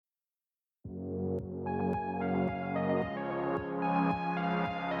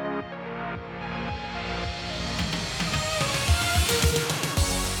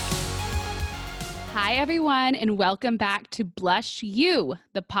Hi, everyone, and welcome back to Blush You,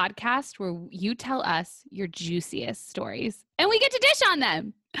 the podcast where you tell us your juiciest stories and we get to dish on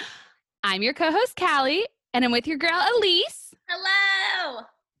them. I'm your co-host, Callie, and I'm with your girl, Elise. Hello.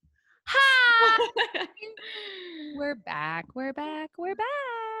 Hi. We're back.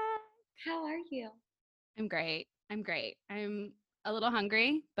 How are you? I'm great. I'm a little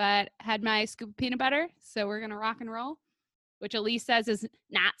hungry, but had my scoop of peanut butter, so we're going to rock and roll, which Elise says is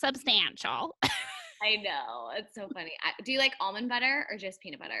not substantial. I know. It's so funny. Do you like almond butter or just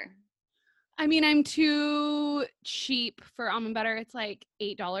peanut butter? I mean, I'm too cheap for almond butter. It's like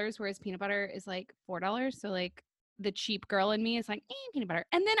 $8, whereas peanut butter is like $4. So like the cheap girl in me is like, peanut butter.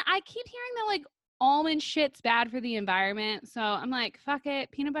 And then I keep hearing that like almond shit's bad for the environment. So I'm like, fuck it.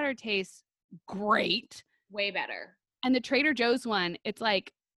 Peanut butter tastes great. Way better. And the Trader Joe's one, it's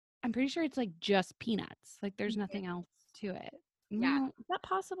like, I'm pretty sure it's like just peanuts. Like there's nothing else to it. Yeah. Is that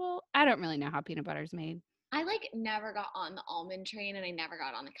possible? I don't really know how peanut butter is made. I like never got on the almond train and I never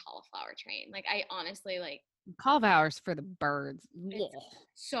got on the cauliflower train. Like I honestly like Cauliflower's for the birds. it's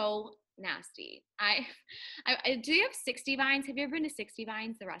so nasty. I do you have 60 Vines? Have you ever been to 60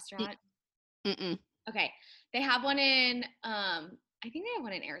 Vines, the restaurant? Mm-mm. Okay. They have one in I think they have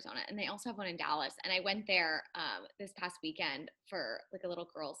one in Arizona and they also have one in Dallas. And I went there this past weekend for like a little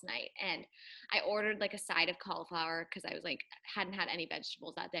girls' night. And I ordered like a side of cauliflower because I was like, hadn't had any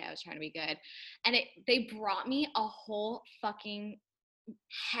vegetables that day. I was trying to be good. And they brought me a whole fucking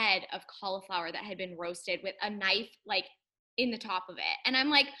head of cauliflower that had been roasted with a knife like in the top of it. And I'm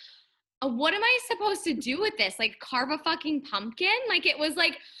like, what am I supposed to do with this? Like carve a fucking pumpkin? Like it was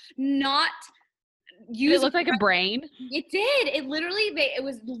like not Did it look like a brain? It did. It literally, it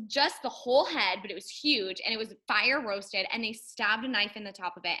was just the whole head, but it was huge and it was fire roasted and they stabbed a knife in the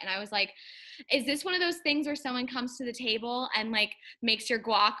top of it. And I was like, is this one of those things where someone comes to the table and like makes your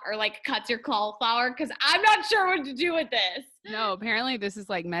guac or like cuts your cauliflower? Cause I'm not sure what to do with this. No, apparently this is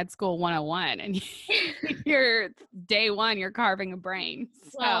like med school 101 and you're day one, you're carving a brain.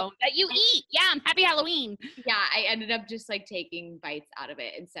 So Well, that you eat. Yeah, happy Halloween. Yeah, I ended up just like taking bites out of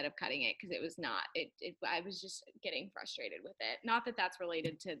it instead of cutting it because it was not, I was just getting frustrated with it. Not that that's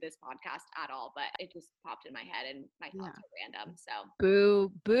related to this podcast at all, but it just popped in my head and my thoughts are random. So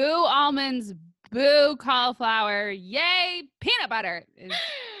Boo almonds, boo cauliflower, yay peanut butter is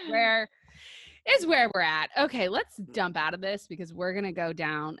where we're at. Okay, let's dump out of this because we're going to go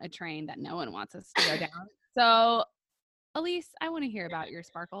down a train that no one wants us to go down. So, Elise, I want to hear about your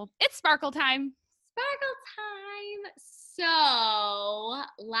sparkle. It's sparkle time. Sparkle time. So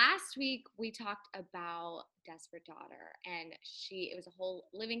last week we talked about Desperate Daughter and it was a whole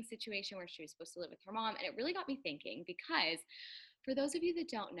living situation where she was supposed to live with her mom. And it really got me thinking because for those of you that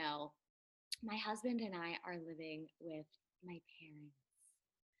don't know, my husband and I are living with my parents.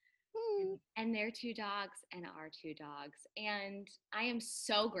 And their two dogs and our two dogs. And I am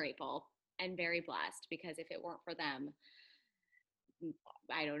so grateful and very blessed because if it weren't for them,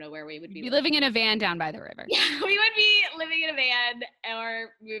 I don't know where we would be living in a van down by the river. Yeah, we would be living in a van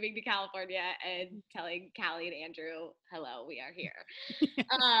or moving to California and telling Callie and Andrew, hello, we are here.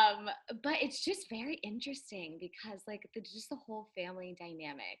 But it's just very interesting because like just the whole family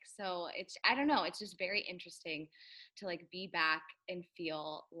dynamic. So I don't know, it's just very interesting to like be back and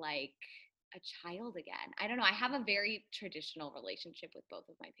feel like a child again. I don't know. I have a very traditional relationship with both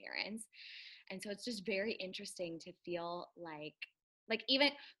of my parents. And so it's just very interesting to feel like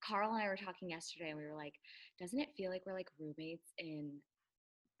even Carl and I were talking yesterday and we were like, doesn't it feel like we're like roommates in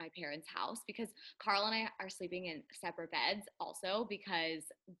my parents' house? Because Carl and I are sleeping in separate beds also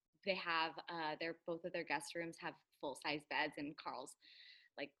because they have both of their guest rooms have full-size beds and Carl's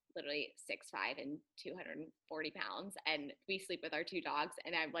like literally 6'5" and 240 pounds and we sleep with our two dogs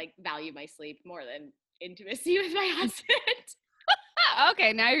and I like value my sleep more than intimacy with my husband.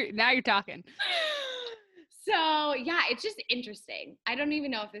 Okay, now you're talking. So yeah, it's just interesting. I don't even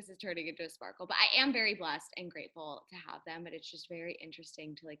know if this is turning into a sparkle, but I am very blessed and grateful to have them. But it's just very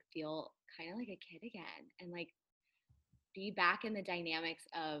interesting to like feel kind of like a kid again and like be back in the dynamics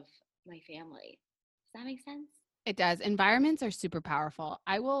of my family. Does that make sense? It does. Environments are super powerful.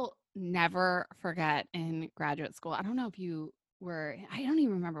 I will never forget in graduate school. I don't know if you were, I don't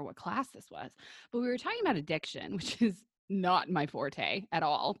even remember what class this was, but we were talking about addiction, which is not my forte at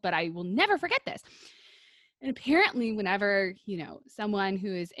all, but I will never forget this. And apparently whenever, someone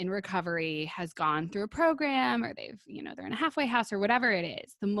who is in recovery has gone through a program or they're in a halfway house or whatever it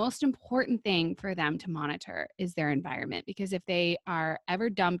is, the most important thing for them to monitor is their environment. Because if they are ever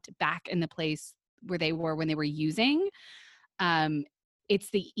dumped back in the place where they were when they were using, it's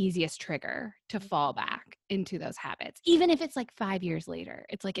the easiest trigger to fall back into those habits. Even if it's like 5 years later,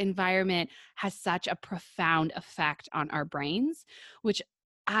 it's like environment has such a profound effect on our brains, which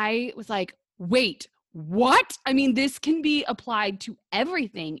I was like, wait, what? I mean, this can be applied to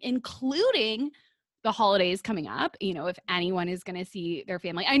everything, including the holidays coming up. You know, if anyone is going to see their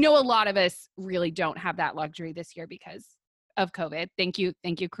family, I know a lot of us really don't have that luxury this year because of COVID. Thank you,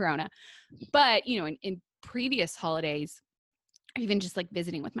 Corona. But, you know, in previous holidays, even just like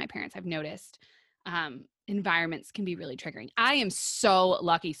visiting with my parents, I've noticed environments can be really triggering. I am so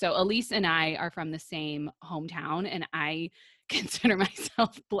lucky. So Elise and I are from the same hometown, and I consider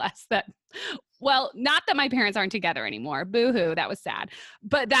myself blessed that, well, not that my parents aren't together anymore. Boo-hoo, that was sad.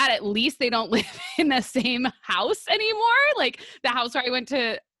 But that at least they don't live in the same house anymore. Like the house where I went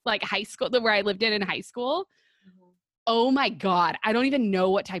to like high school, where I lived in high school. Oh my God, I don't even know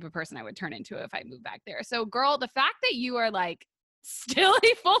what type of person I would turn into if I moved back there. So girl, the fact that you are like still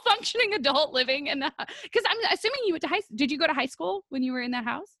a full functioning adult living in the, because I'm assuming you went to did you go to high school when you were in that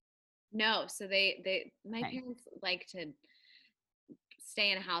house? No, so my parents like to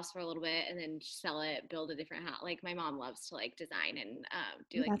stay in a house for a little bit and then sell it, build a different house. Like my mom loves to like design and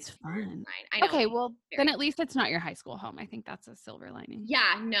do like that's fun. design. I know. Okay, well then at least it's not your high school home. I think that's a silver lining.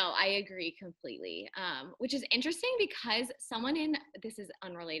 Yeah, no, I agree completely. Which is interesting because this is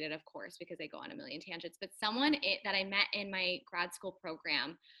unrelated, of course, because I go on a million tangents, but that I met in my grad school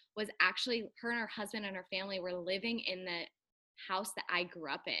program was actually her and her husband and her family were living in the house that I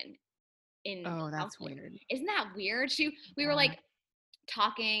grew up in. Oh, that's weird. Isn't that weird? We were like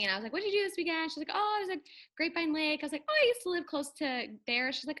talking and I was like, what did you do this weekend? She's like, oh, I was at Grapevine Lake. I was like, oh, I used to live close to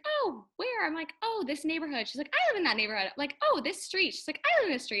there. She's like, oh, where? I'm like, oh, this neighborhood. She's like, I live in that neighborhood. I'm like, oh, this street. She's like, I live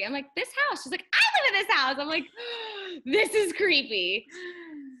in this street. I'm like, this house. She's like, I live in this house. I'm like, this is creepy.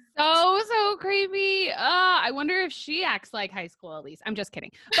 So creepy. I wonder if she acts like high school at least. I'm just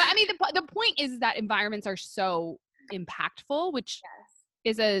kidding. But I mean, the point is that environments are so impactful, which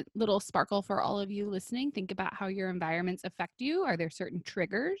is a little sparkle for all of you listening. Think about how your environments affect you. Are there certain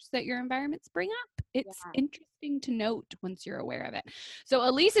triggers that your environments bring up? It's interesting to note once you're aware of it. So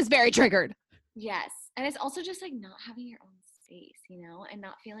Elise is very triggered. Yes. And it's also just like not having your own space, you know, and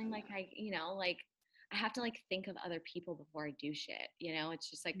not feeling like I have to like think of other people before I do shit, you know? It's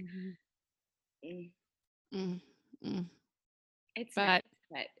just like it's nice,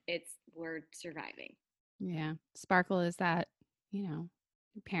 but we're surviving. Yeah. Sparkle is that, you know,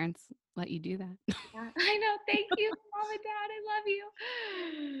 your parents let you do that. Yeah, I know. Thank you, Mom and Dad. I love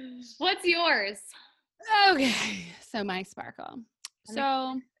you. What's yours? Okay. So my sparkle.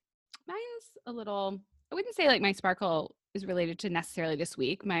 So mine's a little, I wouldn't say like my sparkle is related to necessarily this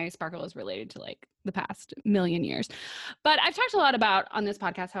week. My sparkle is related to like the past million years. But I've talked a lot about on this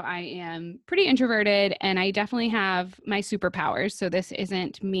podcast how I am pretty introverted and I definitely have my superpowers. So this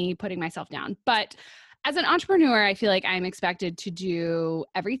isn't me putting myself down. But as an entrepreneur, I feel like I'm expected to do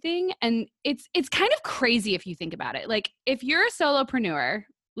everything. And it's kind of crazy if you think about it. Like if you're a solopreneur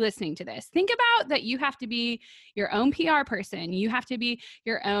listening to this, think about that you have to be your own PR person. You have to be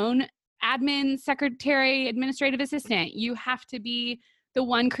your own admin, secretary, administrative assistant. You have to be the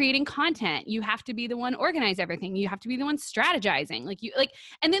one creating content. You have to be the one organize everything. You have to be the one strategizing.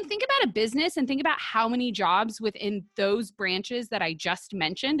 And then think about a business and think about how many jobs within those branches that I just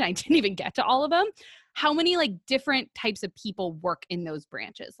mentioned. I didn't even get to all of them. How many like different types of people work in those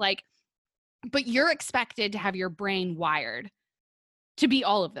branches? Like, but you're expected to have your brain wired to be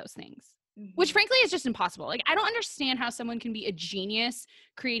all of those things, which frankly is just impossible. Like, I don't understand how someone can be a genius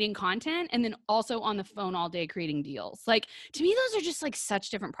creating content and then also on the phone all day creating deals. Like, to me, those are just like such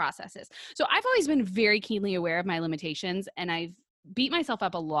different processes. So I've always been very keenly aware of my limitations and I've beat myself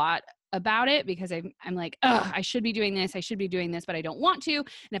up a lot about it because I'm like, oh, I should be doing this. I should be doing this, but I don't want to. And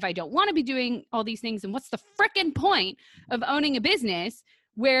if I don't want to be doing all these things, then what's the frickin' point of owning a business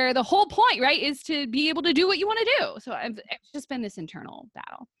where the whole point, right, is to be able to do what you want to do? So it's just been this internal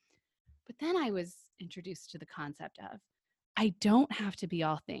battle. But then I was introduced to the concept of I don't have to be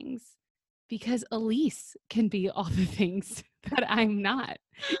all things because Elise can be all the things that I'm not.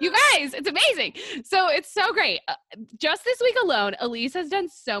 You guys, it's amazing. So it's so great. Just this week alone, Elise has done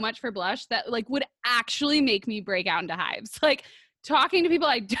so much for Blush that like would actually make me break out into hives. Like talking to people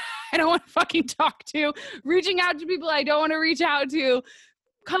I don't want to fucking talk to, reaching out to people I don't want to reach out to,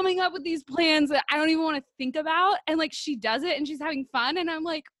 coming up with these plans that I don't even want to think about. And like she does it and she's having fun. And I'm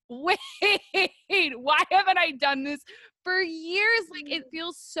like, wait, why haven't I done this for years? Like it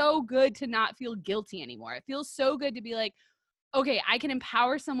feels so good to not feel guilty anymore. It feels so good to be like, okay, I can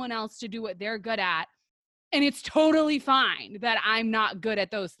empower someone else to do what they're good at. And it's totally fine that I'm not good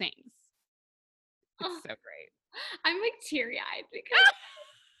at those things. It's so great. I'm like teary-eyed because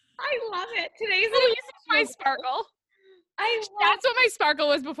I love it. Today's an Please, my emotional day. sparkle. That's what my sparkle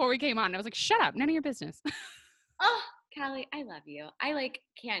was before we came on. I was like, shut up, none of your business. Oh, Callie, I love you. I like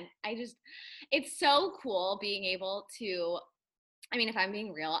can't. It's so cool being able to. I mean, if I'm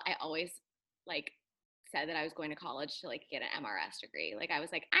being real, I always like said that I was going to college to like get an MRS degree. Like I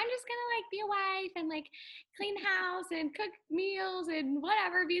was like, I'm just gonna like be a wife and like clean the house and cook meals and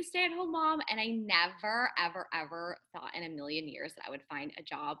whatever, be a stay-at-home mom. And I never, ever, ever thought in a million years that I would find a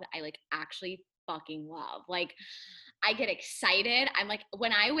job that I like actually fucking love. Like I get excited. I'm like,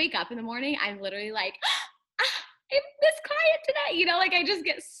 when I wake up in the morning, I'm literally like, I have this client today. You know, like I just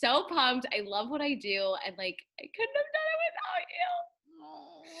get so pumped. I love what I do. And like, I couldn't have done it without you.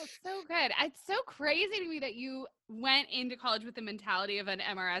 Oh, so good. It's so crazy to me that you went into college with the mentality of an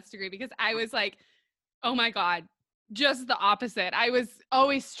MRS degree, because I was like, oh my God, just the opposite. I was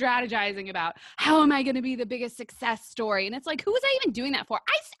always strategizing about how am I going to be the biggest success story? And it's like, who was I even doing that for?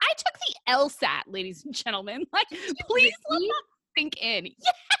 I took the LSAT, ladies and gentlemen. Like, please let that sink in.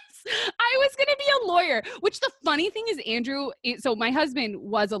 Yes. I was going to be a lawyer, which the funny thing is, Andrew, so my husband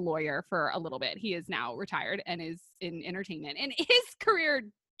was a lawyer for a little bit. He is now retired and is in entertainment, and his career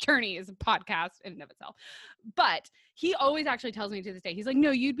journey is a podcast in and of itself. But he always actually tells me to this day, he's like, no,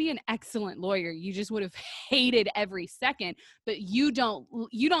 you'd be an excellent lawyer. You just would have hated every second, but you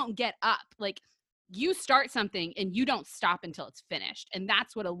don't get up. Like, you start something and you don't stop until it's finished. And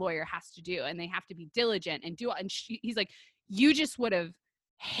that's what a lawyer has to do. And they have to be diligent and do it. And he's like, you just would have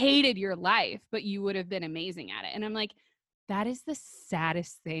hated your life, but you would have been amazing at it. And I'm like, that is the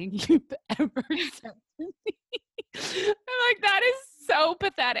saddest thing you've ever said to me. I'm like, that is so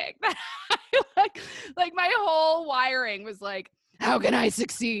pathetic. like my whole wiring was like, how can I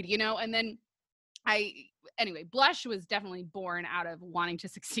succeed? You know? And then anyway, Blush was definitely born out of wanting to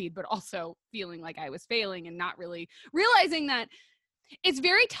succeed, but also feeling like I was failing and not really realizing that it's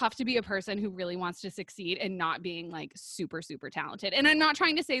very tough to be a person who really wants to succeed and not being like super, super talented. And I'm not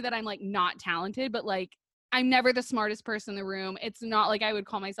trying to say that I'm like not talented, but like I'm never the smartest person in the room. It's not like I would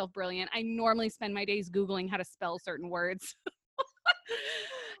call myself brilliant. I normally spend my days Googling how to spell certain words.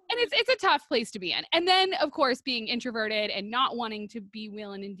 And it's a tough place to be in. And then, of course, being introverted and not wanting to be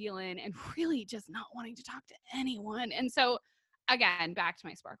wheeling and dealing and really just not wanting to talk to anyone. And so, again, back to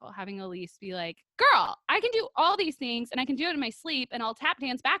my sparkle, having Elise be like, girl, I can do all these things and I can do it in my sleep and I'll tap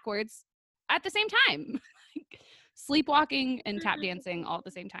dance backwards at the same time. Sleepwalking and tap dancing all at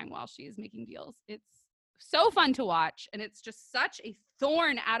the same time while she's making deals. It's so fun to watch. And it's just such a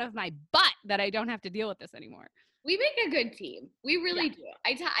thorn out of my butt that I don't have to deal with this anymore. We make a good team. We really do.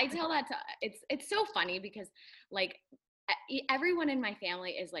 I tell that to, it's so funny because like everyone in my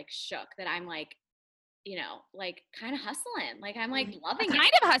family is like shook that I'm like, you know, like kind of hustling. Like I'm like loving it.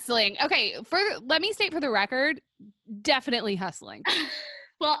 Kind of hustling. Okay. Let me state for the record, definitely hustling.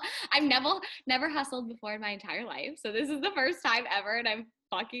 Well, I've never hustled before in my entire life. So this is the first time ever and I'm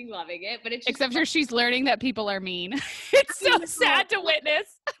fucking loving it. But it's just except for she's learning that people are mean. It's so sad to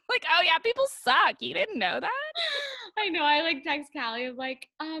witness. Like, oh yeah, people suck. You didn't know that? I know. I like text Callie. I'm like,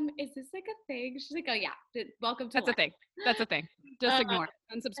 is this like a thing? She's like, oh yeah, welcome to That's a thing. That's a thing. Just ignore.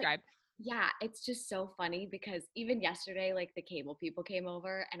 Unsubscribe. Yeah, it's just so funny because even yesterday, like the cable people came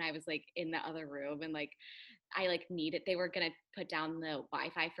over and I was like in the other room and like I like needed, they were going to put down the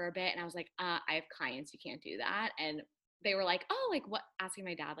Wi-Fi for a bit. And I was like, I have clients. You can't do that. And they were like, oh, like what, asking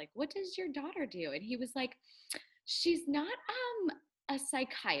my dad, like, what does your daughter do? And he was like, she's not a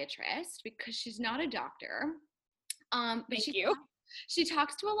psychiatrist because she's not a doctor. But she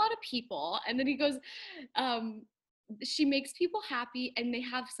talks to a lot of people. And then he goes, she makes people happy and they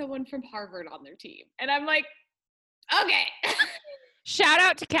have someone from Harvard on their team. And I'm like, okay. Shout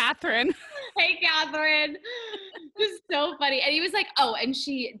out to Catherine. Hey, Catherine. Just so funny. And he was like, oh, and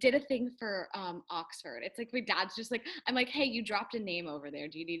she did a thing for Oxford. It's like my dad's just like, I'm like, hey, you dropped a name over there.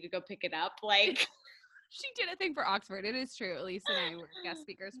 Do you need to go pick it up? Like, she did a thing for Oxford. It is true. Elise and I were guest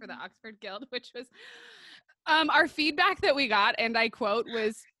speakers for the Oxford Guild, which was our feedback that we got, and I quote,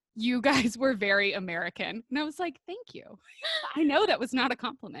 was, you guys were very American. And I was like, thank you. I know that was not a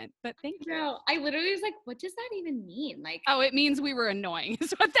compliment, but thank you. No, I literally was like, what does that even mean? Like, oh, it means we were annoying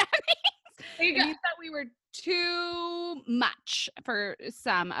is what that means. It means that we were too much for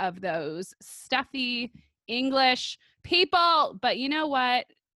some of those stuffy English people. But you know what?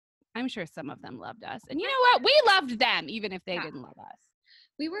 I'm sure some of them loved us. And you know what? We loved them, even if they didn't love us.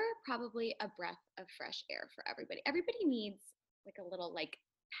 We were probably a breath of fresh air for everybody. Everybody needs like a little like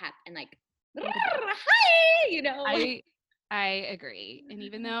pep and like, hi, you know. I agree. And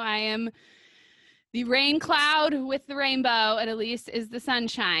even though I am the rain cloud with the rainbow, and Elise is the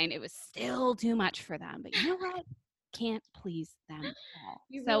sunshine. It was still too much for them. But you know what? Can't please them all.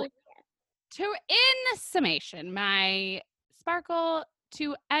 You So really in summation, my sparkle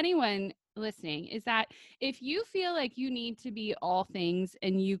to anyone listening is that if you feel like you need to be all things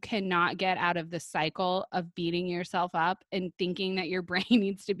and you cannot get out of the cycle of beating yourself up and thinking that your brain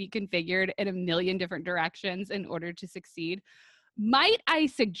needs to be configured in a million different directions in order to succeed, might I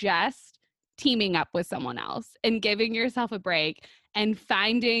suggest teaming up with someone else and giving yourself a break and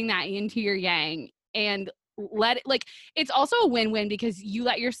finding that yin to your yang and let it, like, it's also a win-win because you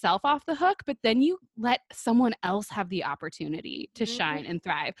let yourself off the hook, but then you let someone else have the opportunity to shine and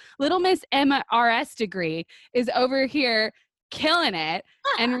thrive. Little Miss MRS degree is over here killing it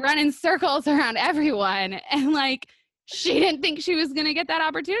and running circles around everyone. And like, she didn't think she was going to get that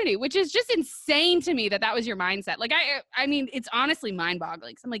opportunity, which is just insane to me that that was your mindset. Like, I mean, it's honestly mind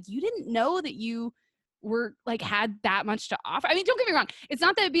boggling. So I'm like, you didn't know that you were like had that much to offer. I mean, don't get me wrong. It's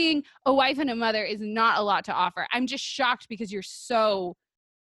not that being a wife and a mother is not a lot to offer. I'm just shocked because you're so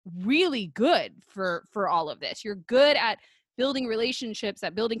really good for all of this. You're good at building relationships,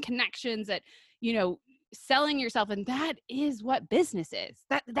 at building connections, at, you know, selling yourself. And that is what business is.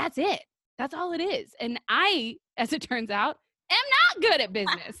 That's it. That's all it is. And I, as it turns out, am not good at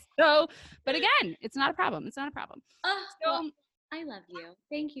business. So, but again, it's not a problem. It's not a problem. Well, I love you.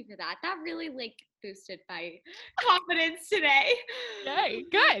 Thank you for that. That really like boosted my confidence today. Okay,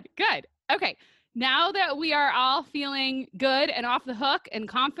 good. Okay, now that we are all feeling good and off the hook and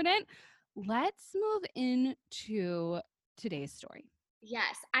confident, let's move into today's story.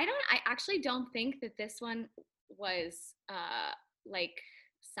 Yes, I actually don't think that this one was like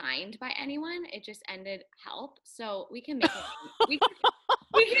signed by anyone. It just ended help. So we can make it.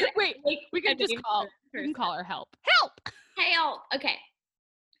 We can just call her help. Help. Okay.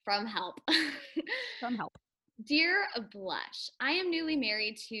 From help. From help. Dear Blush, I am newly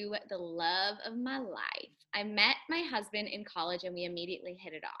married to the love of my life. I met my husband in college and we immediately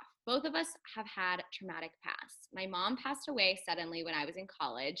hit it off. Both of us have had traumatic pasts. My mom passed away suddenly when I was in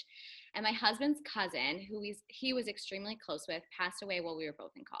college, and my husband's cousin, who he was extremely close with, passed away while we were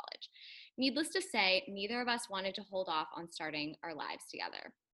both in college. Needless to say, neither of us wanted to hold off on starting our lives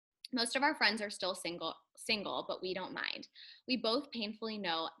together. Most of our friends are still single, but we don't mind. We both painfully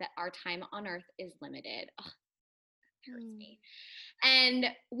know that our time on earth is limited. Ugh, that hurts me. And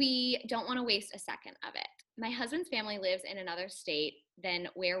we don't want to waste a second of it. My husband's family lives in another state than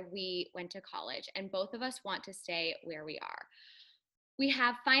where we went to college, and both of us want to stay where we are. We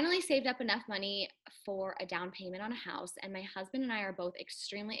have finally saved up enough money for a down payment on a house, and my husband and I are both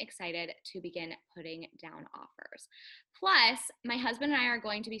extremely excited to begin putting down offers. Plus, my husband and I are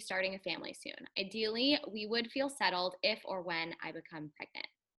going to be starting a family soon. Ideally, we would feel settled if or when I become pregnant.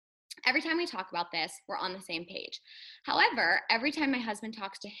 Every time we talk about this, we're on the same page. However, every time my husband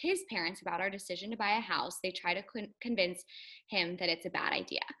talks to his parents about our decision to buy a house, they try to convince him that it's a bad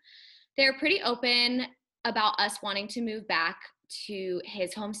idea. They're pretty open about us wanting to move back to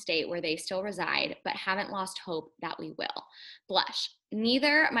his home state where they still reside, but haven't lost hope that we will. Blush.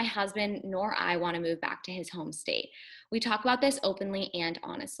 Neither my husband nor I want to move back to his home state. We talk about this openly and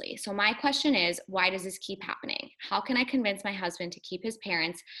honestly. So my question is, why does this keep happening? How can I convince my husband to keep his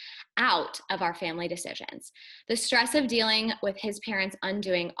parents out of our family decisions? The stress of dealing with his parents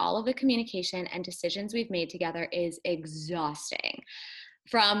undoing all of the communication and decisions we've made together is exhausting.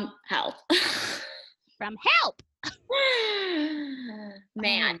 From help. From help.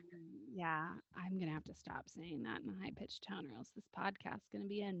 Man. Yeah, I'm going to have to stop saying that in a high-pitched tone or else this podcast is going to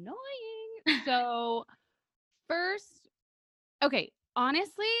be annoying. So first, okay,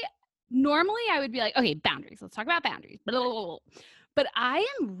 honestly, normally I would be like, okay, boundaries. Let's talk about boundaries. Blah, blah, blah, blah. But I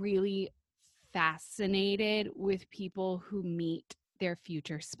am really fascinated with people who meet their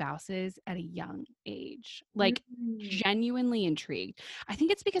future spouses at a young age, like genuinely intrigued. I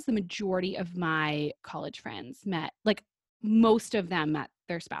think it's because the majority of my college friends met, like most of them met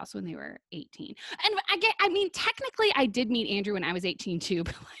their spouse when they were 18. And I mean, technically I did meet Andrew when I was 18 too,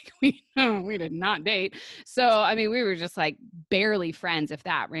 but like we did not date. So, I mean, we were just like barely friends, if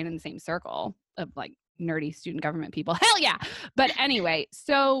that, ran in the same circle of like nerdy student government people. Hell yeah. But anyway,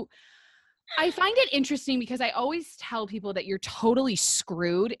 so I find it interesting because I always tell people that you're totally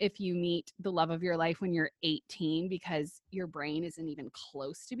screwed if you meet the love of your life when you're 18 because your brain isn't even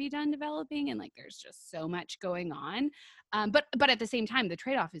close to be done developing and like there's just so much going on. But at the same time, the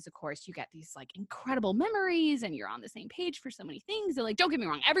trade-off is, of course, you get these like incredible memories and you're on the same page for so many things. And like, don't get me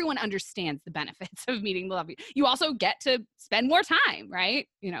wrong, everyone understands the benefits of meeting the love. You also get to spend more time, right?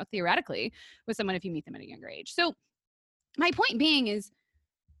 You know, theoretically with someone if you meet them at a younger age. So my point being is,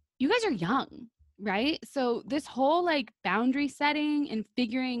 you guys are young, right? So this whole like boundary setting and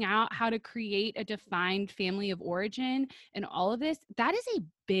figuring out how to create a defined family of origin and all of this, that is a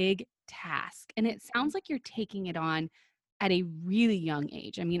big task. And it sounds like you're taking it on at a really young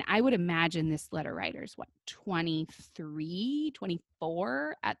age. I mean, I would imagine this letter writer's what, 23,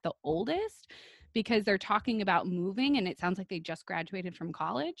 24 at the oldest, because they're talking about moving and it sounds like they just graduated from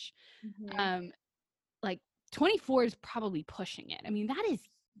college. Mhm. Um, like 24 is probably pushing it. I mean, that is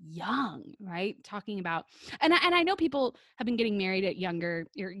young, right? Talking about, and I know people have been getting married at younger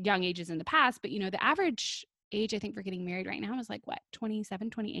or young ages in the past, but you know, the average age I think for getting married right now is like what, 27,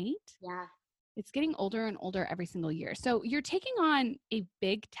 28? Yeah. It's getting older and older every single year. So you're taking on a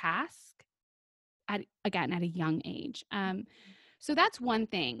big task at, again, at a young age. So that's one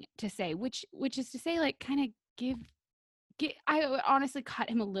thing to say, which is to say, like, kind of I would honestly cut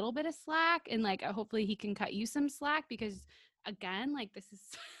him a little bit of slack, and like hopefully he can cut you some slack, because again, like, this is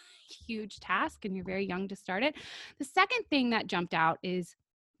a huge task and you're very young to start it. The second thing that jumped out is,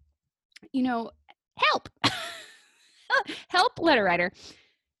 you know, help. Help, letter writer.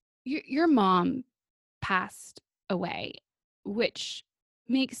 Your mom passed away, which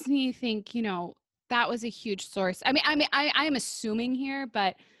makes me think, you know, that was a huge source. I am assuming here,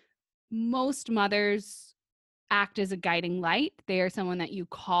 but most mothers act as a guiding light. They are someone that you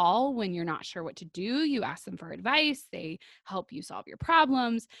call when you're not sure what to do. You ask them for advice, they help you solve your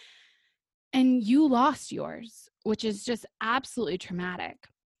problems. And you lost yours, which is just absolutely traumatic.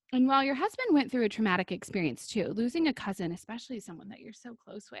 And while your husband went through a traumatic experience too, losing a cousin, especially someone that you're so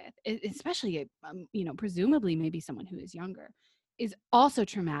close with, especially, you know, presumably maybe someone who is younger, is also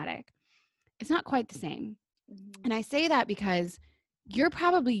traumatic. It's not quite the same. Mhm. And I say that because you're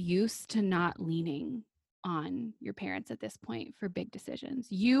probably used to not leaning on your parents at this point for big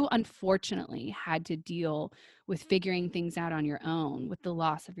decisions. You unfortunately had to deal with figuring things out on your own with the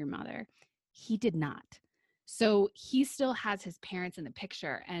loss of your mother. He did not. So he still has his parents in the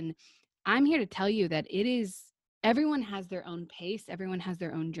picture. And I'm here to tell you that it is, everyone has their own pace, everyone has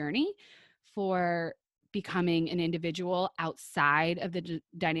their own journey for becoming an individual outside of the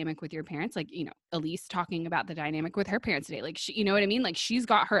dynamic with your parents. Like, you know, Elise talking about the dynamic with her parents today, like, she, you know what I mean, like she's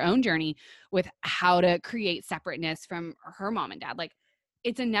got her own journey with how to create separateness from her mom and dad. Like,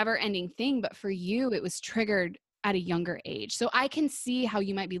 it's a never ending thing, but for you it was triggered at a younger age. So I can see how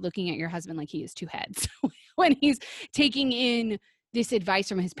you might be looking at your husband like he has two heads when he's taking in this advice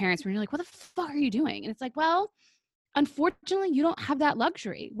from his parents, when you're like, what the fuck are you doing? And it's like, well, unfortunately, you don't have that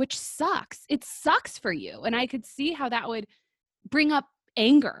luxury, which sucks. It sucks for you. And I could see how that would bring up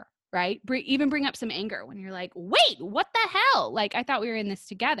anger, right? Even bring up some anger when you're like, wait, what the hell? Like, I thought we were in this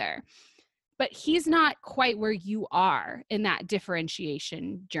together. But he's not quite where you are in that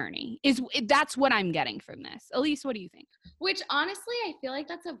differentiation journey. That's what I'm getting from this. Elise, what do you think? Which honestly, I feel like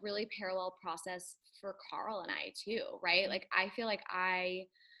that's a really parallel process for Carl and I too, right? Like I feel like I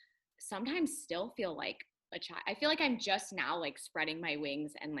sometimes still feel like a child. I feel like I'm just now like spreading my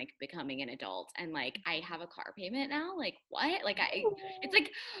wings and like becoming an adult and like I have a car payment now. Like what? Like it's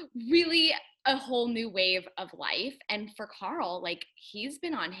like really a whole new wave of life. And for Carl, like he's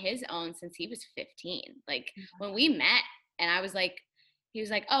been on his own since he was 15. Like when we met and I was like, he was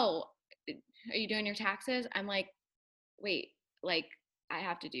like, "Oh, are you doing your taxes?" I'm like, "Wait, like I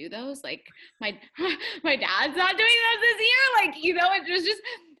have to do those? Like my my dad's not doing those this year?" Like, you know, it was just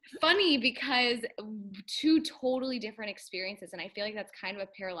funny because two totally different experiences. And I feel like that's kind of a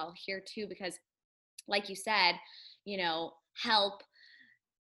parallel here too, because like you said, you know, help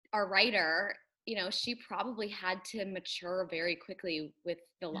our writer, you know, she probably had to mature very quickly with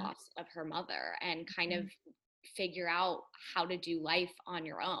the Yeah. loss of her mother and kind of figure out how to do life on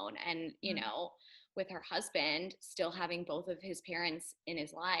your own. And, you know, with her husband still having both of his parents in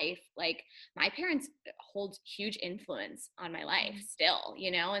his life, like my parents hold huge influence on my life still, you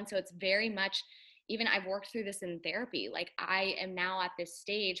know? And so it's very much, even I've worked through this in therapy. Like I am now at this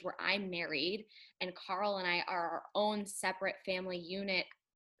stage where I'm married and Carl and I are our own separate family unit,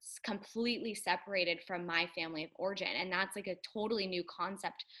 completely separated from my family of origin. And that's like a totally new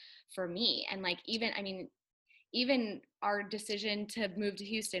concept for me. And like, even, I mean, even our decision to move to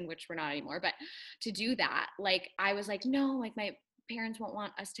Houston, which we're not anymore, but to do that, like I was like, no, like my parents won't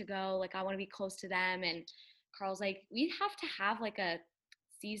want us to go. Like I want to be close to them. And Carl's like, we have to have like a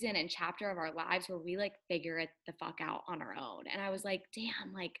season and chapter of our lives where we like figure it the fuck out on our own. And I was like,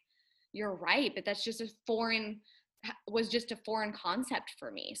 damn, like you're right, but that's just a foreign was just a foreign concept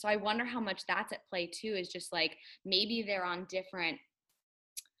for me. So I wonder how much that's at play too, is just like maybe they're on different,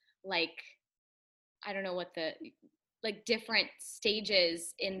 like I don't know what the like different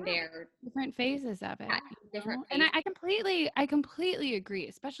stages in Yeah, their different phases of it, you different know? And phases. I completely agree,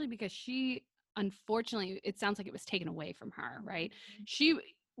 especially because she unfortunately, it sounds like it was taken away from her, right?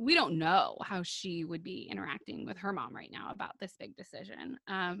 We don't know how she would be interacting with her mom right now about this big decision.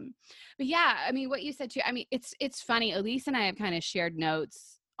 But yeah, I mean, what you said too, I mean, it's funny. Elise and I have kind of shared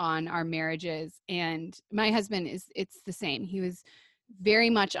notes on our marriages, and my husband it's the same. He was very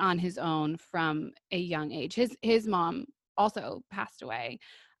much on his own from a young age. His mom also passed away.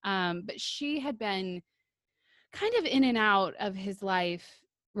 But she had been kind of in and out of his life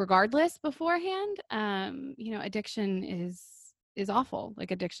regardless beforehand. Addiction is awful.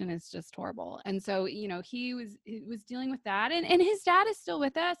 Like, addiction is just horrible. And so, he was dealing with that, and his dad is still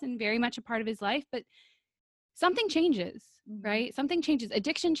with us and very much a part of his life, but something changes, right? Something changes.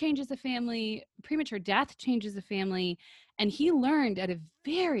 Addiction changes a family, premature death changes a family. And he learned at a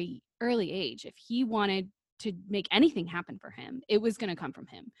very early age, if he wanted to make anything happen for him, it was going to come from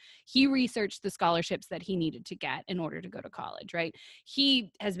him. He researched the scholarships that he needed to get in order to go to college, right? He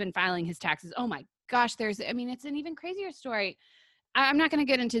has been filing his taxes. Oh my gosh, it's an even crazier story. I'm not going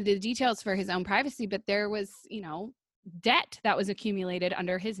to get into the details for his own privacy, but there was, debt that was accumulated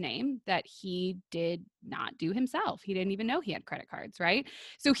under his name that he did not do himself. He didn't even know he had credit cards, right?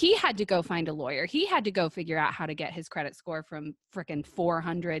 So he had to go find a lawyer. He had to go figure out how to get his credit score from frickin'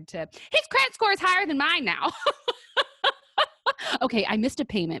 400 to his credit score is higher than mine now. Okay, I missed a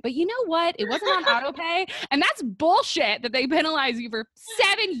payment, but you know what? It wasn't on auto pay, and that's bullshit that they penalize you for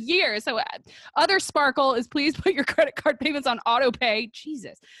 7 years. So other Sparkle is, please put your credit card payments on auto pay.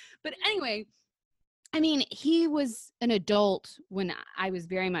 Jesus. But anyway, I mean, he was an adult when I was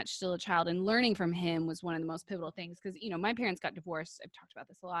very much still a child, and learning from him was one of the most pivotal things because, my parents got divorced. I've talked about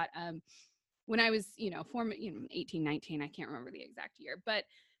this a lot. When I was, 18, 19, I can't remember the exact year, but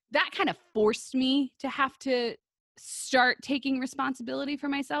that kind of forced me to have to start taking responsibility for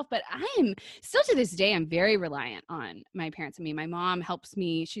myself. But I'm still, to this day, I'm very reliant on my parents. I mean, my mom helps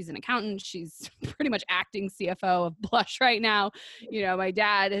me. She's an accountant. She's pretty much acting CFO of Blush right now. My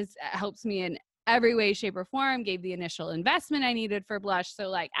dad helps me in every way, shape, or form, gave the initial investment I needed for Blush. So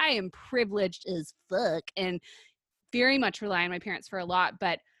like, I am privileged as fuck and very much rely on my parents for a lot.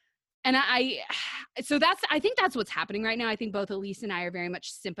 But I think that's what's happening right now. I think both Elise and I are very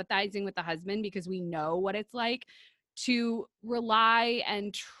much sympathizing with the husband because we know what it's like to rely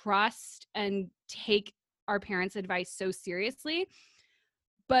and trust and take our parents' advice so seriously.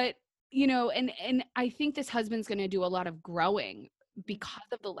 But, and I think this husband's going to do a lot of growing because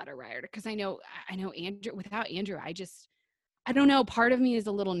of the letter writer. Because I know Andrew, without Andrew, I don't know, part of me is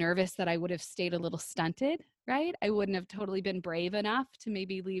a little nervous that I would have stayed a little stunted, right? I wouldn't have totally been brave enough to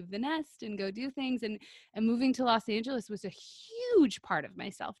maybe leave the nest and go do things. And moving to Los Angeles was a huge part of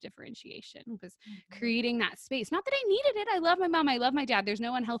my self-differentiation, was creating that space. Not that I needed it. I love my mom. I love my dad. There's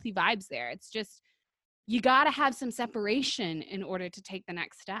no unhealthy vibes there. It's just, you got to have some separation in order to take the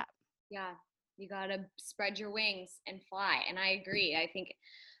next step. Yeah. You got to spread your wings and fly. And I agree. I think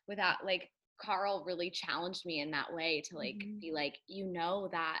without Carl really challenged me in that way to be like,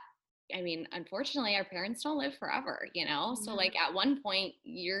 that, I mean, unfortunately our parents don't live forever, So at one point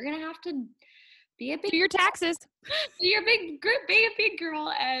you're going to have to be a big, do your taxes, be a big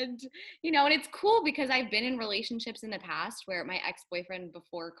girl. And, and it's cool because I've been in relationships in the past where my ex-boyfriend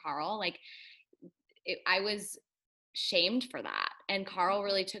before Carl, I was shamed for that. And Carl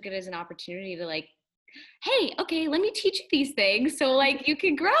really took it as an opportunity to hey, okay, let me teach you these things. So you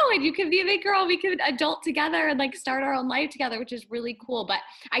can grow and you can be a big girl. We can adult together and start our own life together, which is really cool. But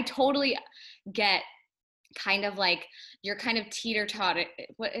I totally get kind of you're kind of teeter-totter.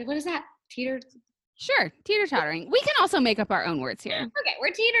 What is that? Sure. Teeter-tottering. We can also make up our own words here. Okay.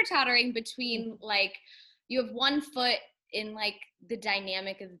 We're teeter-tottering between you have one foot in the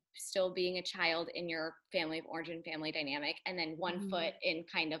dynamic of still being a child in your family of origin family dynamic, and then one foot in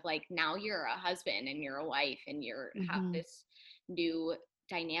kind of now you're a husband and you're a wife and you're have this new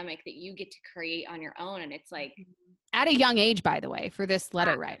dynamic that you get to create on your own. And it's at a young age, by the way, for this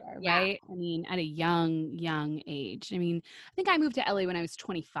letter writer, right? I mean, at a young age. I mean, I think I moved to LA when I was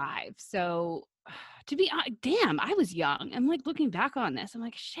 25. So damn, I was young. I'm looking back on this, I'm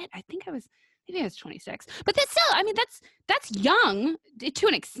shit, maybe I was 26, but that's still, I mean, that's young to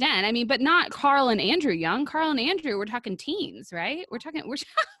an extent. I mean, but not Carl and Andrew young. Carl and Andrew, we're talking teens, right? We're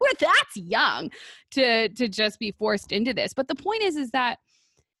that's young to just be forced into this. But the point is that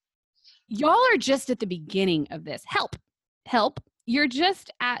y'all are just at the beginning of this. Help. You're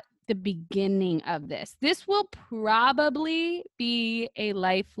just at the beginning of this. This will probably be a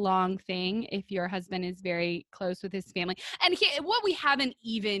lifelong thing if your husband is very close with his family. And what we haven't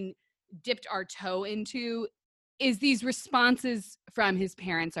even dipped our toe into is these responses from his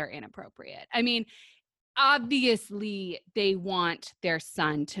parents are inappropriate. I mean, obviously they want their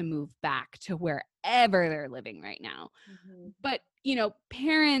son to move back to wherever they're living right now. But,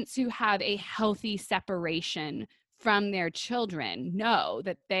 parents who have a healthy separation from their children know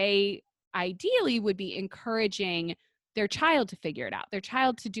that they ideally would be encouraging their child to figure it out, their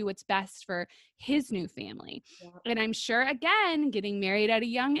child to do what's best for his new family. Yeah. And I'm sure, again, getting married at a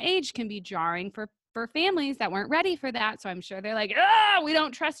young age can be jarring for families that weren't ready for that. So I'm sure they're like, we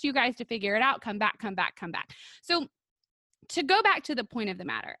don't trust you guys to figure it out. Come back, come back, come back. So to go back to the point of the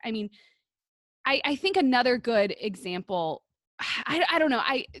matter, I mean, I think another good example, I don't know.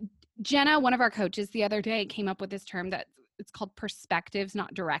 Jenna, one of our coaches the other day, came up with this term that it's called perspectives,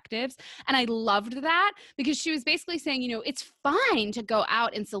 not directives. And I loved that because she was basically saying, it's fine to go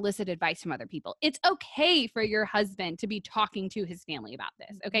out and solicit advice from other people. It's okay for your husband to be talking to his family about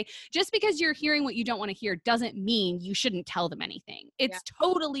this. Okay. Just because you're hearing what you don't want to hear doesn't mean you shouldn't tell them anything. It's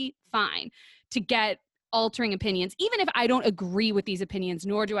totally fine to get altering opinions, even if I don't agree with these opinions,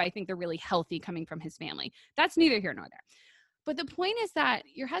 nor do I think they're really healthy coming from his family. That's neither here nor there. But the point is that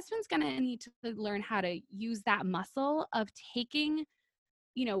your husband's going to need to learn how to use that muscle of taking,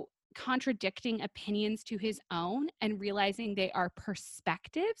 contradicting opinions to his own and realizing they are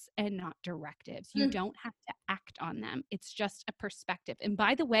perspectives and not directives. You don't have to act on them. It's just a perspective. And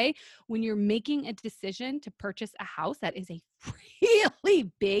by the way, when you're making a decision to purchase a house, that is a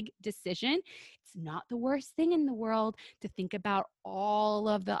really big decision. It's not the worst thing in the world to think about all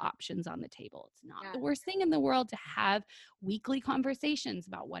of the options on the table. It's not the worst thing in the world to have weekly conversations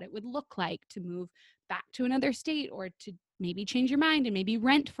about what it would look like to move back to another state or to maybe change your mind and maybe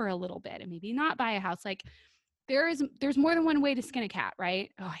rent for a little bit and maybe not buy a house. Like there's more than one way to skin a cat,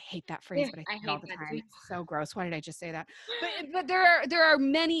 right? Oh, I hate that phrase, but I say it all the time. It's so gross. Why did I just say that? But there are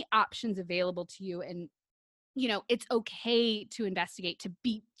many options available to you, and it's okay to investigate, to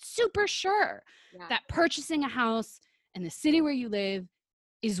be super sure that purchasing a house in the city where you live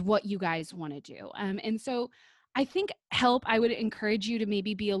is what you guys want to do. And so I think I would encourage you to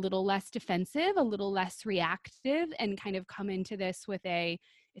maybe be a little less defensive, a little less reactive, and kind of come into this with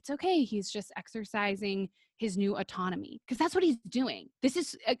it's okay. He's just exercising his new autonomy because that's what he's doing. This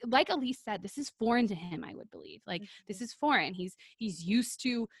is, like Elise said, this is foreign to him, I would believe. Like this is foreign. He's used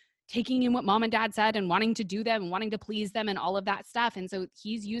to taking in what mom and dad said and wanting to do them and wanting to please them and all of that stuff. And so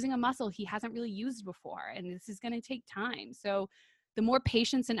he's using a muscle he hasn't really used before. And this is going to take time. So the more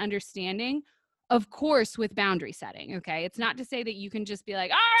patience and understanding, of course, with boundary setting. Okay. It's not to say that you can just be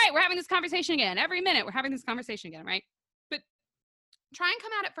like, all right, we're having this conversation again. Every minute we're having this conversation again. Right. But try and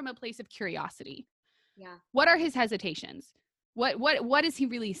come at it from a place of curiosity. Yeah. What are his hesitations? What is he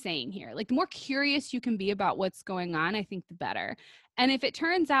really saying here? Like the more curious you can be about what's going on, I think the better. And if it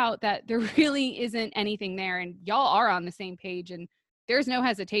turns out that there really isn't anything there and y'all are on the same page and there's no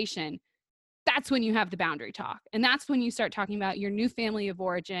hesitation, that's when you have the boundary talk. And that's when you start talking about your new family of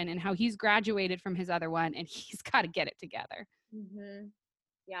origin and how he's graduated from his other one and he's got to get it together.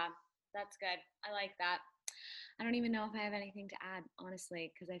 Yeah, that's good. I like that. I don't even know if I have anything to add,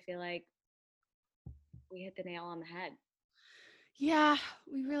 honestly, because I feel like we hit the nail on the head. Yeah,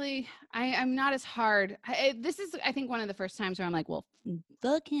 we really, I'm not as hard. This is, I think, one of the first times where I'm like, well,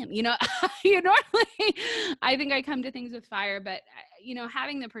 fuck him. Normally I think I come to things with fire, but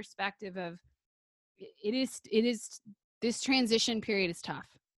having the perspective of it is this transition period is tough.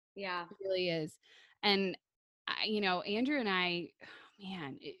 Yeah, it really is. And Andrew and I,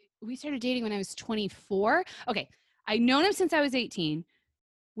 we started dating when I was 24. Okay. I'd known him since I was 18.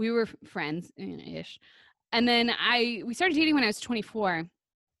 We were friends ish. And then we started dating when I was 24.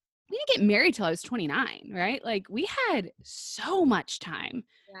 We didn't get married till I was 29, right? Like we had so much time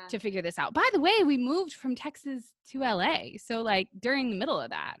to figure this out. By the way, we moved from Texas to LA. So like during the middle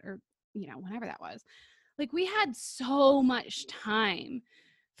of that or, whenever that was, like we had so much time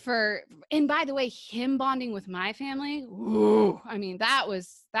and by the way, him bonding with my family, ooh, I mean, that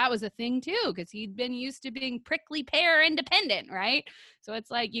was a thing too, because he'd been used to being prickly pear independent, right? So it's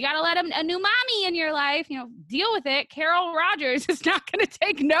like, you got to let him a new mommy in your life, deal with it. Carol Rogers is not going to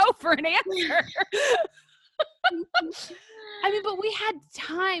take no for an answer. I mean, but we had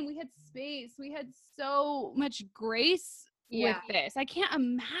time, we had space, we had so much grace with this. I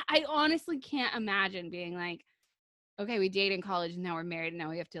honestly can't imagine being like, okay, we dated in college and now we're married and now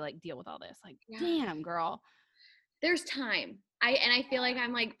we have to like deal with all this. Like, damn, girl. There's time. I feel like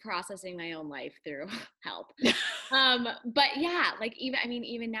I'm like processing my own life through help. But yeah, like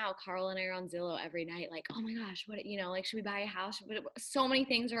even now, Carl and I are on Zillow every night. Like, oh my gosh, what, like, should we buy a house? So many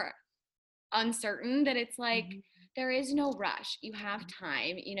things are uncertain that it's like, there is no rush. You have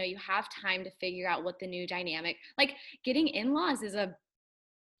time, you have time to figure out what the new dynamic, like getting in-laws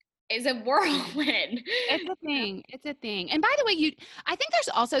is a whirlwind. It's a thing. It's a thing. And by the way, I think there's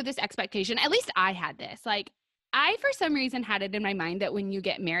also this expectation, at least I had this, like I, for some reason, had it in my mind that when you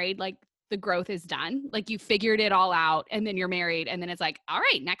get married, like the growth is done. Like you figured it all out and then you're married and then it's like, all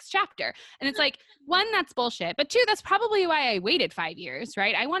right, next chapter. And it's like, one, that's bullshit. But two, that's probably why I waited 5 years,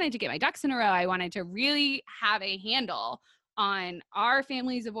 right? I wanted to get my ducks in a row. I wanted to really have a handle on our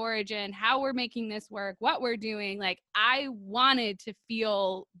families of origin, how we're making this work, what we're doing. Like I wanted to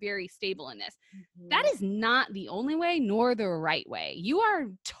feel very stable in this. That is not the only way nor the right way. You are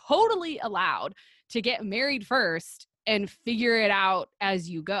totally allowed to get married first and figure it out as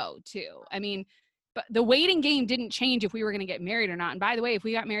you go too. I mean, but the waiting game didn't change if we were going to get married or not. And by the way, if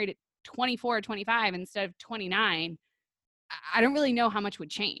we got married at 24 or 25 instead of 29, I don't really know how much would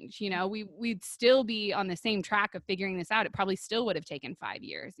change. You know, we'd still be on the same track of figuring this out. It probably still would have taken 5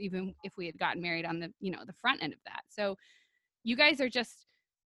 years, even if we had gotten married on the, the front end of that. So you guys are just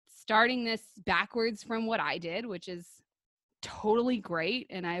starting this backwards from what I did, which is totally great.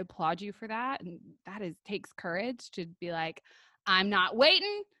 And I applaud you for that. And that takes courage to be like, I'm not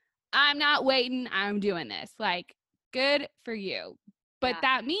waiting. I'm doing this. Like, good for you. But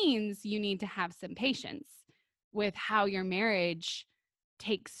that means you need to have some patience with how your marriage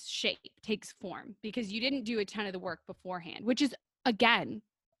takes shape, takes form, because you didn't do a ton of the work beforehand, which is, again,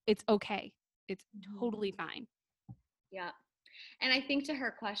 it's okay. It's totally fine. Yeah. And I think to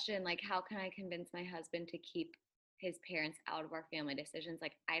her question, like, how can I convince my husband to keep his parents out of our family decisions?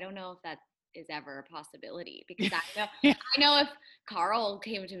 Like, I don't know if that is ever a possibility, because I know if Carl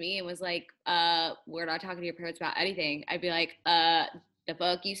came to me and was like, we're not talking to your parents about anything, I'd be like, the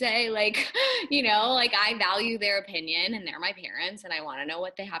fuck you say? Like, like I value their opinion and they're my parents and I want to know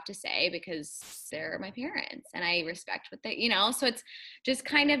what they have to say because they're my parents and I respect what they, so it's just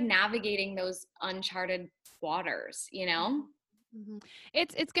kind of navigating those uncharted waters, Mm-hmm.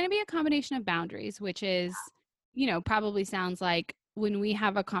 It's going to be a combination of boundaries, which is, probably sounds like when we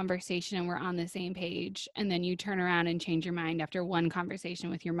have a conversation and we're on the same page and then you turn around and change your mind after one conversation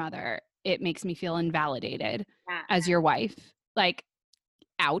with your mother, it makes me feel invalidated as your wife. Like,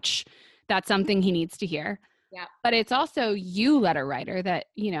 ouch, that's something he needs to hear. Yeah. But it's also you, letter writer, that,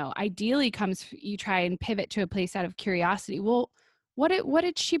 ideally you try and pivot to a place out of curiosity. Well, what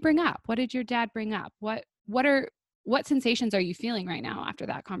did she bring up? What did your dad bring up? What sensations are you feeling right now after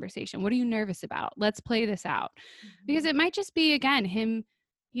that conversation? What are you nervous about? Let's play this out. Because it might just be, again, him,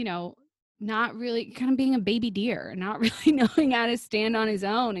 not really kind of being a baby deer, not really knowing how to stand on his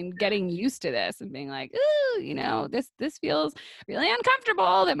own and getting used to this and being like, ooh, this feels really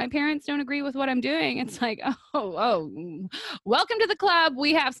uncomfortable that my parents don't agree with what I'm doing. It's like, oh, welcome to the club.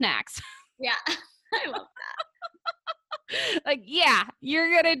 We have snacks. Yeah, I love that. Like, yeah, you're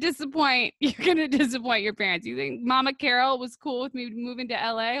going to disappoint your parents. You think Mama Carol was cool with me moving to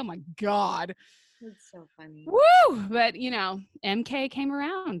LA? Oh my God. That's so funny. Woo! But, MK came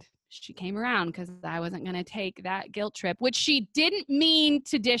around. She came around because I wasn't going to take that guilt trip, which she didn't mean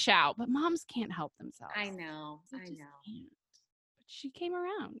to dish out, but moms can't help themselves. I know. But she came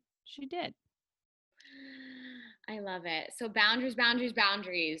around. She did. I love it. So boundaries,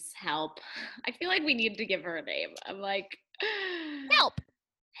 help. I feel like we need to give her a name. I'm like, help.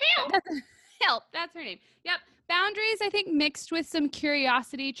 Help. That's her name. Yep. Boundaries, I think, mixed with some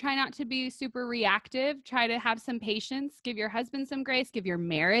curiosity. Try not to be super reactive. Try to have some patience. Give your husband some grace. Give your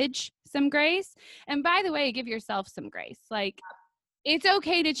marriage some grace. And by the way, give yourself some grace. Like, it's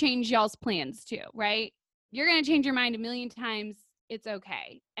okay to change y'all's plans too, right? You're going to change your mind a million times. It's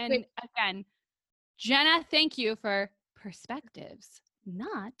okay. And again, Jenna, thank you for perspectives,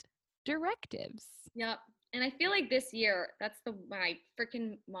 not directives. Yep. And I feel like this year, that's my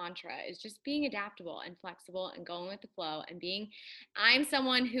freaking mantra, is just being adaptable and flexible and going with the flow and I'm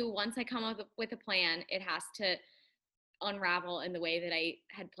someone who, once I come up with a plan, it has to unravel in the way that I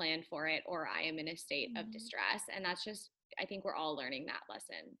had planned for it, or I am in a state of distress. And that's just, I think we're all learning that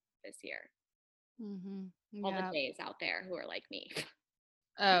lesson this year. Mm-hmm. All the days out there who are like me.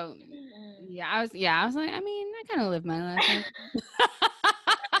 Oh, yeah. I was like, I mean, I kind of live my life.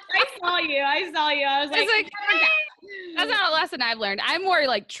 I saw you. I was like that's not a lesson I've learned. I'm more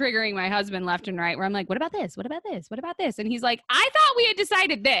like triggering my husband left and right, where I'm like, what about this? What about this? What about this? And he's like, I thought we had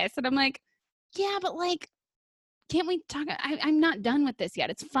decided this. And I'm like, yeah, but like, can't we talk? I'm not done with this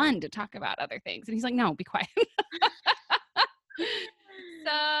yet. It's fun to talk about other things. And he's like, no, be quiet.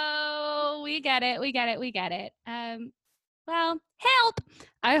 So we get it. Well, help.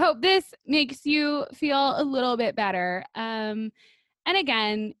 I hope this makes you feel a little bit better. And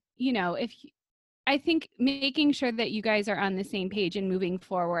again, I think making sure that you guys are on the same page and moving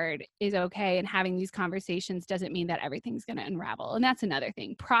forward is okay. And having these conversations doesn't mean that everything's going to unravel. And that's another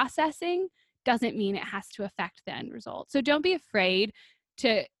thing. Processing doesn't mean it has to affect the end result. So don't be afraid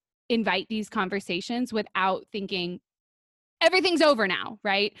to invite these conversations without thinking everything's over now,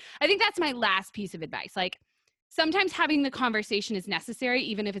 right? I think that's my last piece of advice. Like, sometimes having the conversation is necessary,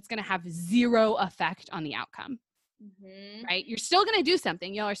 even if it's going to have zero effect on the outcome. Right? You're still going to do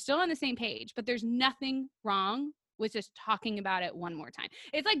something. Y'all are still on the same page, but there's nothing wrong with just talking about it one more time.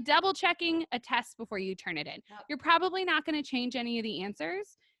 It's like double checking a test before you turn it in. Yep. You're probably not going to change any of the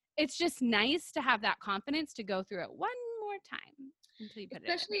answers. It's just nice to have that confidence to go through it one more time until you put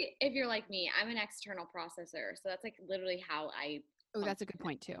Especially if you're like me, I'm an external processor. So that's like literally how I. Oh, that's a good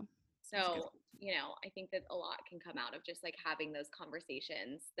point too. So, you know, I think that a lot can come out of just like having those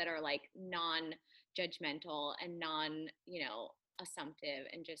conversations that are like non-judgmental and non, you know, assumptive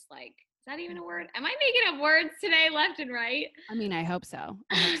and just like, is that even a word? Am I making up words today, left and right? I mean, I hope so.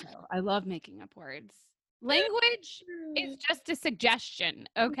 I love making up words. Language is just a suggestion,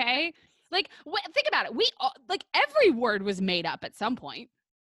 okay? Like, think about it. We all, like, every word was made up at some point.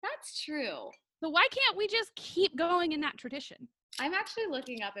 That's true. So why can't we just keep going in that tradition? I'm actually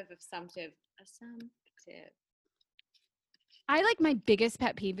looking up if assumptive. I like, my biggest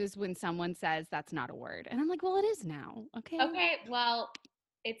pet peeve is when someone says that's not a word. And I'm like, well, it is now. Okay. Okay. Well,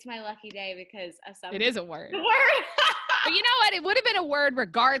 it's my lucky day because assumptive it is a word. Word. But you know what? It would have been a word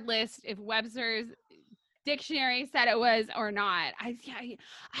regardless if Webster's dictionary said it was or not. I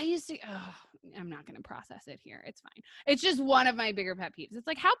used to, I'm not going to process it here. It's fine. It's just one of my bigger pet peeves. It's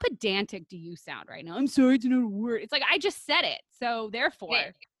like, how pedantic do you sound right now? I'm sorry, it's not a word. It's like, I just said it. So therefore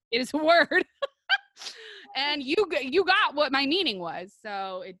it is a word. And you got what my meaning was.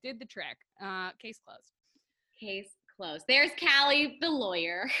 So it did the trick. Case closed. Case closed. There's Callie, the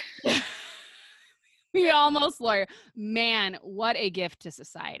lawyer. The almost lawyer. Man, what a gift to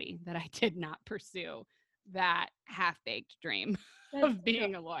society that I did not pursue that half-baked dream of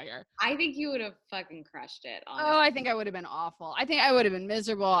being a lawyer. I think you would have fucking crushed it. Honestly. Oh, I think I would have been awful. I think I would have been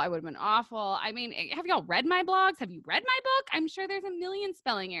miserable. I would have been awful. I mean, have y'all read my blogs? Have you read my book? I'm sure there's a million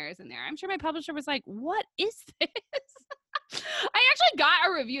spelling errors in there. I'm sure my publisher was like, what is this? I actually got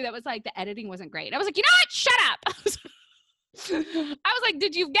a review that was like, the editing wasn't great. I was like, you know what? Shut up. I was like,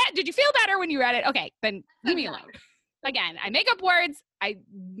 did you feel better when you read it? Okay, then leave me alone. Again, I make up words.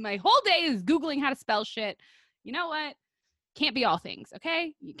 My whole day is Googling how to spell shit. You know what? Can't be all things,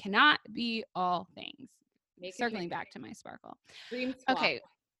 okay? You cannot be all things. Circling back to my sparkle. Okay.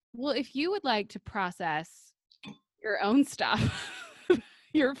 Well, if you would like to process your own stuff,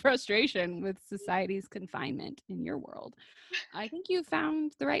 your frustration with society's confinement in your world, I think you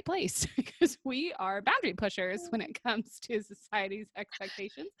found the right place, because we are boundary pushers when it comes to society's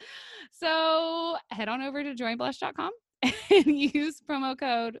expectations. So head on over to joinblush.com and use promo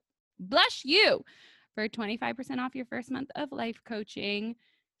code BlushU for 25% off your first month of life coaching,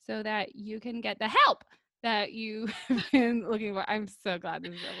 so that you can get the help that you've been looking for. I'm so glad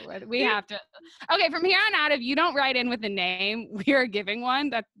this is over with. We have to. Okay, from here on out, if you don't write in with a name, we are giving one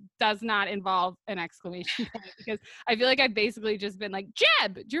that does not involve an exclamation point, because I feel like I've basically just been like,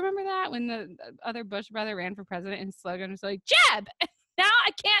 Jeb. Do you remember that when the other Bush brother ran for president and his slogan was like, Jeb? Now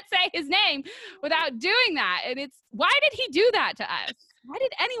I can't say his name without doing that. And it's, why did he do that to us? Why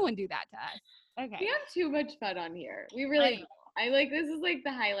did anyone do that to us? Okay. We have too much fun on here. We really do. I like, this is like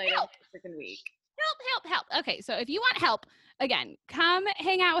the highlight of the freaking week. Help. Okay, so if you want help, again, come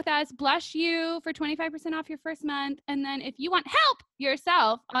hang out with us, BlushU for 25% off your first month. And then if you want help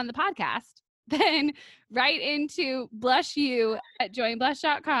yourself on the podcast, then write into BlushU at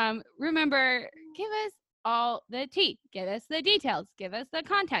joinblush.com. Remember, give us all the tea. Give us the details. Give us the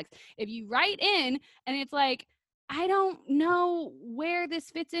context. If you write in and it's like, I don't know where this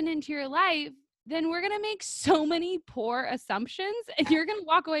fits into your life, then we're going to make so many poor assumptions, and you're going to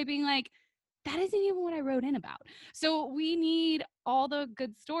walk away being like, that isn't even what I wrote in about. So we need all the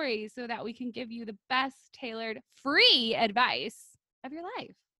good stories so that we can give you the best tailored free advice of your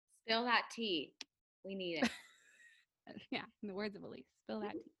life. Spill that tea. We need it. Yeah, in the words of Elise, spill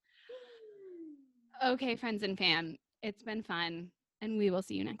that tea. Okay, friends and fam, it's been fun, and we will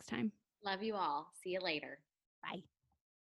see you next time. Love you all. See you later. Bye.